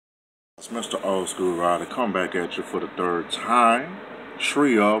It's Mr. Old School Rider. Come back at you for the third time.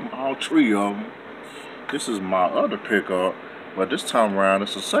 All three of them. This is my other pickup, but this time around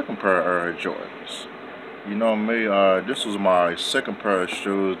it's the second pair of Air Jordans. You know me, this was my second pair of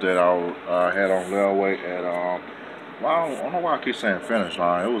shoes that I had on layaway at, well, I don't know why I keep saying Finish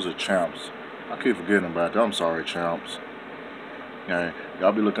Line. It was a Champs. I keep forgetting about that. I'm sorry, Champs. Yeah,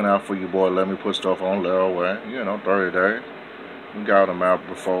 y'all be looking out for your boy. Let me put stuff on layaway. 30 days. We got them out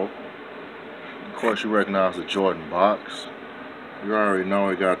before. Of course, you recognize the Jordan box. You already know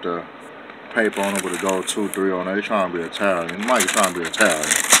it got the paper on it with a gold 2-3 on it. They trying to be Italian. Mike trying to be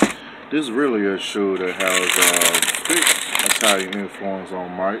Italian. This is really a shoe that has big Italian influence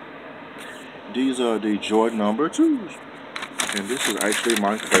on Mike. These are the Jordan number 2s. And this is actually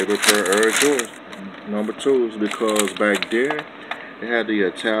my favorite pair of Air Jordans. Number 2s because back then, it had the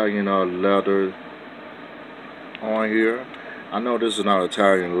Italian leather on here. I know this is not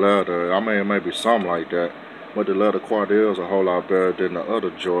Italian leather. I mean, it may be something like that. But the leather Quardell is a whole lot better than the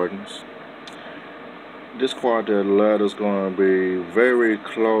other Jordans. This Quardell leather is going to be very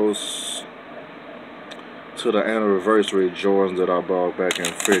close to the anniversary Jordans that I bought back in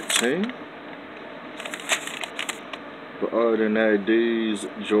 15. But other than that, these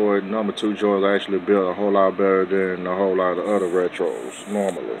Jordan number 2 Jordans actually built a whole lot better than a whole lot of other retros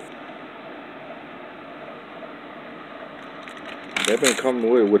normally. They've been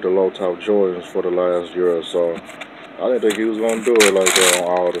coming with the low top Jordans for the last year or so. I didn't think he was gonna do it like that on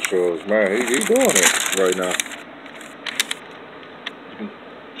all the shows. Man, he's doing it right now.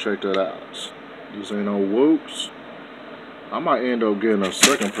 Check that out. These ain't no whoops. I might end up getting a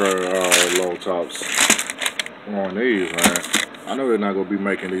second pair of low tops on these, man. I know they're not gonna be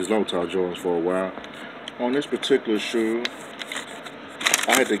making these low top Jordans for a while. On this particular shoe,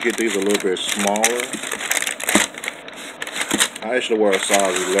 I had to get these a little bit smaller. I actually wear a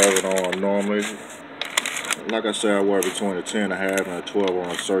size 11 on normally. Like I said, I wear between a 10.5 and a 12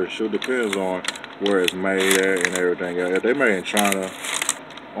 on a certain shoe. Depends on where it's made at and everything. If they made in China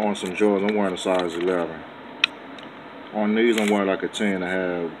on some Jordans, I'm wearing a size 11. On these, I'm wearing like a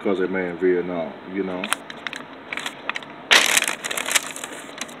 10.5 because they're made in Vietnam, you know.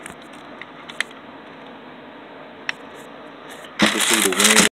 You can see the wing.